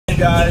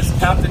guys,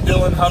 Captain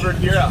Dylan Hubbard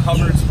here at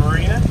Hubbard's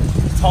Marina,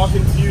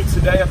 talking to you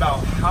today about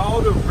how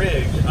to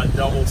rig a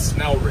double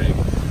snell rig.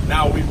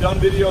 Now, we've done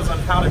videos on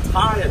how to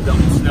tie a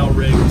double snell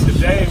rig.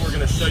 Today, we're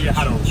going to show you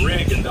how to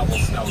rig a double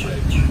snell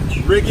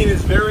rig. Rigging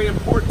is very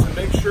important to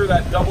make sure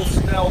that double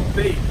snell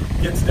bait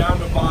gets down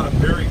to bottom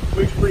very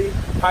quickly,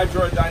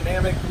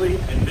 hydrodynamically,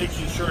 and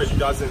making sure it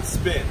doesn't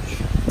spin.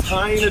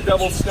 Tying a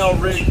double snell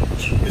rig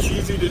is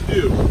easy to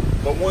do,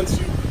 but once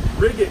you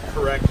rig it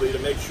correctly to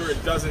make sure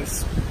it doesn't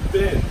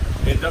spin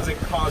and doesn't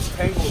cause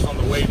tangles on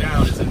the way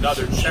down is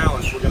another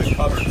challenge we're going to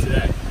cover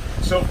today.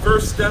 So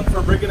first step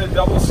for rigging a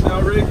double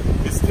snell rig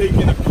is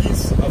taking a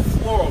piece of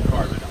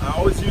fluorocarbon. I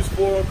always use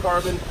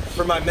fluorocarbon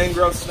for my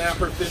mangrove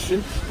snapper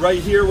fishing. Right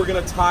here we're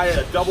going to tie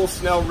a double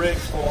snell rig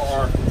for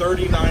our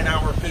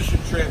 39-hour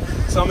fishing trip.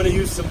 So I'm going to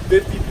use some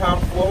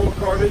 50-pound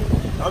fluorocarbon.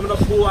 I'm going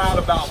to pull out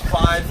about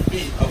 5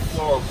 feet of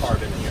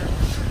fluorocarbon here.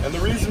 And the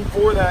reason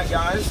for that,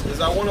 guys,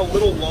 is I want a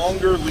little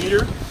longer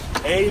leader.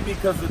 A,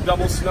 because the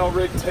double snell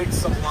rig takes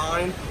some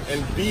line,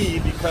 and B,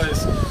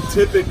 because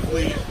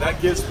typically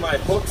that gives my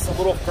hooks a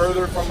little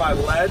further from my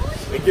lead.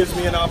 It gives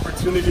me an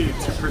opportunity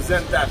to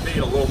present that bait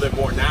a little bit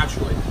more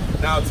naturally.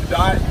 Now, to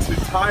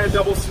tie a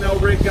double snell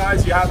rig,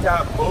 guys, you have to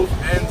have both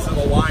ends of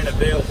the line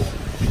available.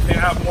 You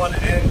can't have one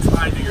end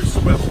tied to your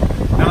swivel.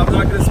 Now, I'm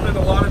not going to spend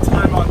a lot of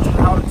time on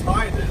how to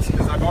tie this,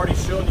 because I've already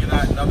shown you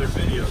that in other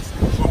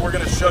videos, but we're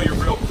going to show you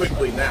real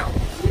quickly now.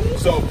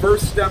 So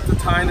first step to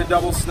tying a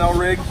double snell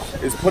rig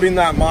is putting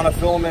that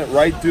monofilament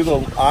right through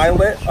the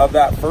eyelet of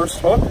that first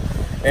hook,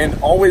 and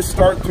always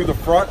start through the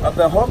front of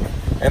the hook,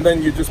 and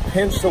then you just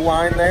pinch the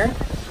line there.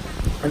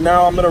 And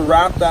now I'm going to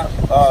wrap that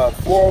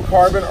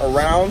fluorocarbon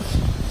around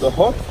the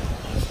hook.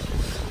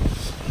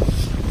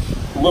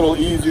 A little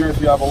easier if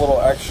you have a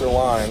little extra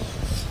line.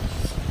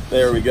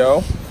 There we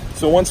go.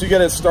 So once you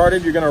get it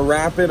started, you're going to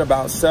wrap it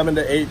about 7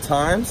 to 8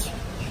 times,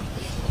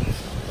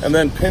 and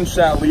then pinch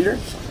that leader.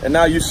 And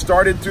now you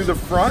started through the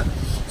front,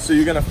 so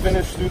you're going to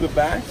finish through the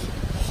back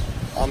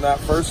on that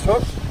first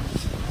hook.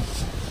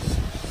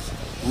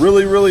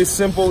 Really, really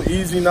simple,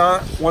 easy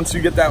knot once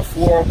you get that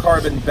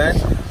fluorocarbon bent.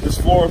 This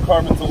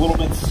fluorocarbon's a little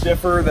bit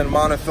stiffer than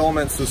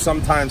monofilament, so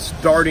sometimes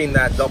starting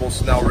that double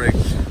snell rig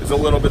is a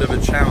little bit of a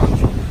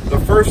challenge.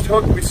 The first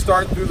hook, we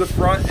start through the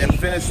front and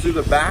finish through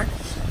the back.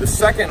 The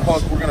second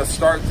hook, we're going to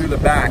start through the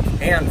back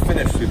and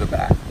finish through the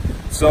back.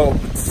 So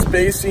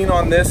spacing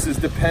on this is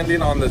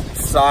depending on the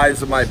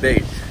size of my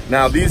bait.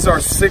 Now, these are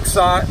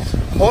 6/0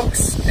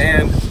 hooks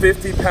and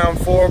 50-pound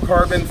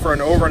fluorocarbon for an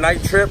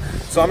overnight trip.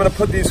 So I'm going to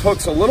put these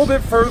hooks a little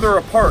bit further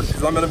apart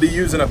because I'm going to be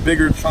using a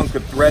bigger chunk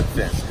of thread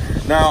fin.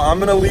 Now, I'm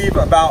going to leave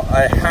about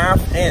a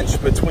 1/2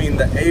 inch between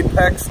the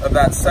apex of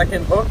that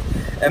second hook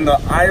and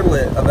the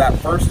eyelet of that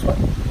first hook.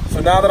 So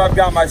now that I've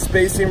got my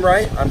spacing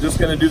right, I'm just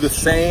going to do the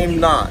same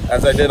knot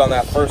as I did on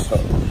that first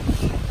hook.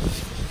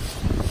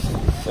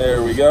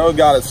 There we go,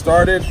 got it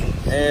started,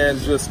 and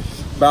just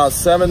about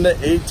 7 to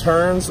 8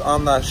 turns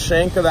on the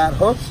shank of that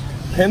hook,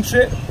 pinch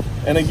it,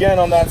 and again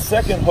on that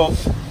second hook,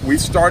 we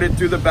started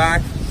through the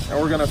back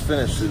and we're gonna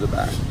finish through the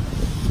back.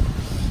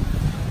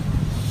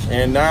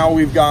 And now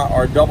we've got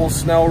our double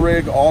snell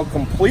rig all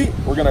complete.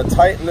 We're gonna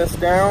tighten this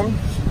down,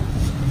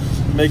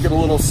 make it a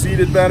little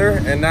seated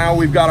better, and now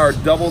we've got our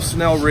double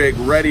snell rig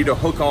ready to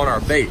hook on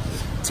our bait.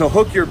 To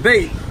hook your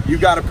bait, you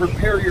gotta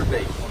prepare your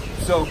bait.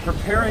 So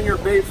preparing your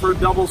bait for a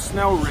double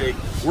snell rig,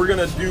 we're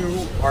gonna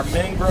do our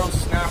mangrove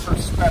snapper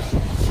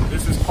special.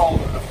 This is called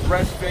a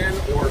thread fin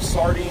or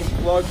sardine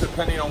plug,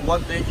 depending on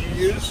what bait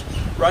you use.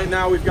 Right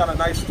now we've got a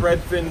nice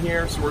thread fin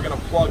here, so we're gonna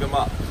plug them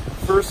up.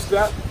 First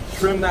step,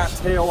 trim that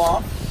tail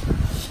off.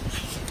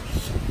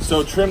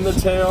 So trim the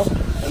tail,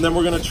 and then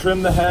we're gonna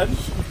trim the head,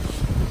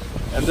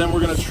 and then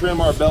we're gonna trim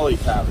our belly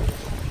cavity.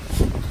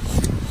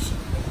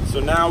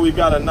 So now we've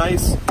got a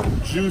nice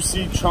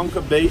juicy chunk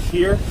of bait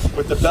here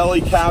with the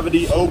belly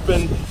cavity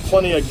open,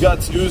 plenty of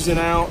guts oozing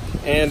out,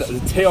 and the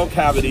tail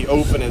cavity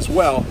open as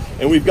well.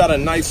 And we've got a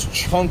nice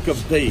chunk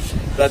of bait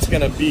that's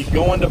going to be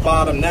going to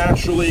bottom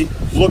naturally,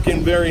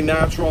 looking very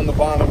natural on the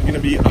bottom, going to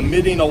be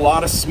emitting a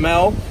lot of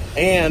smell,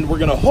 and we're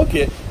going to hook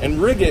it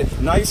and rig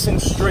it nice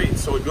and straight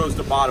so it goes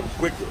to bottom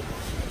quickly.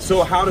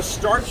 So how to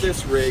start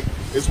this rig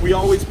is we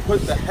always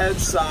put the head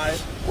side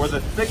or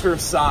the thicker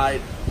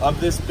side of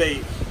this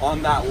bait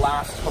on that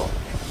last hook.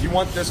 You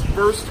want this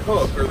first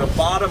hook or the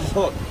bottom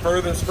hook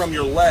furthest from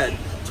your lead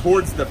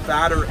towards the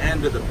fatter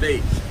end of the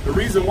bait. The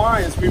reason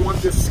why is we want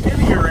this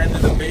skinnier end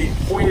of the bait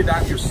pointed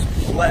at your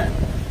lead.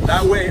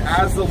 That way,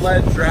 as the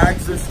lead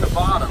drags this to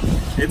bottom,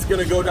 it's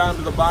going to go down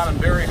to the bottom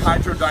very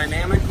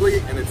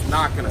hydrodynamically, and it's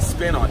not going to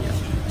spin on you.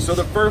 So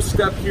the first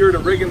step here to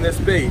rigging this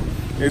bait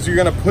is you're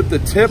going to put the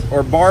tip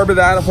or barb of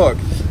that hook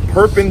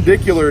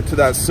perpendicular to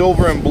that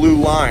silver and blue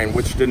line,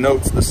 which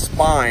denotes the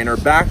spine or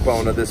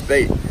backbone of this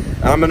bait.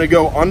 And I'm going to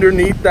go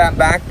underneath that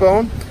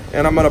backbone,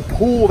 and I'm going to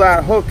pull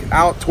that hook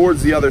out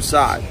towards the other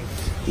side.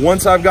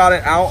 Once I've got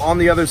it out on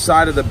the other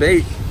side of the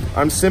bait,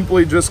 I'm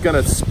simply just going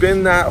to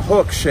spin that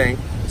hook shank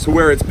to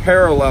where it's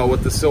parallel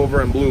with the silver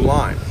and blue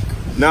line.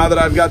 Now that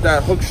I've got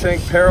that hook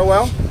shank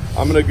parallel,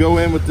 I'm going to go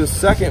in with this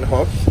second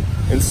hook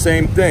And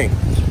same thing,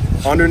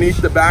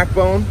 underneath the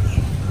backbone,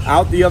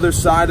 out the other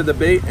side of the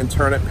bait and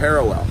turn it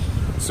parallel.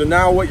 So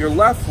now what you're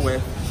left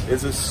with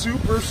is a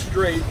super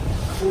straight,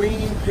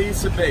 clean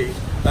piece of bait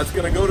that's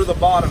gonna go to the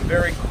bottom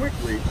very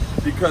quickly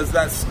because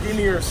that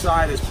skinnier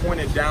side is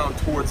pointed down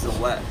towards the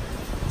lead.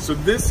 So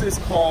this is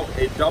called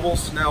a double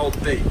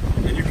snelled bait.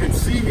 And you can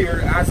see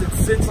here as it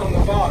sits on the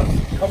bottom,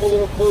 come a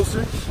little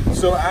closer.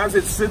 So as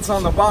it sits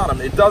on the bottom,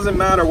 it doesn't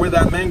matter where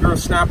that mangrove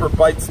snapper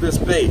bites this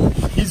bait,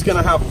 he's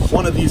gonna have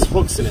one of these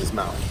hooks in his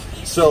mouth.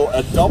 So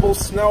a double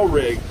snell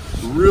rig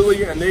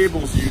really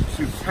enables you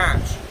to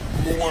catch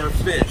more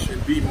fish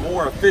and be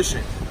more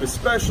efficient,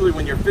 especially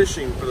when you're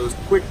fishing for those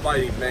quick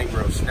biting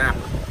mangrove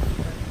snapper.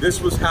 This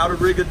was how to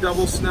rig a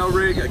double snell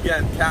rig.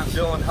 Again, Captain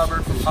Dylan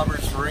Hubbard from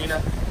Hubbard's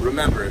Marina.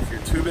 Remember, if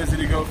you're too busy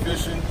to go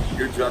fishing,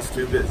 you're just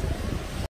too busy.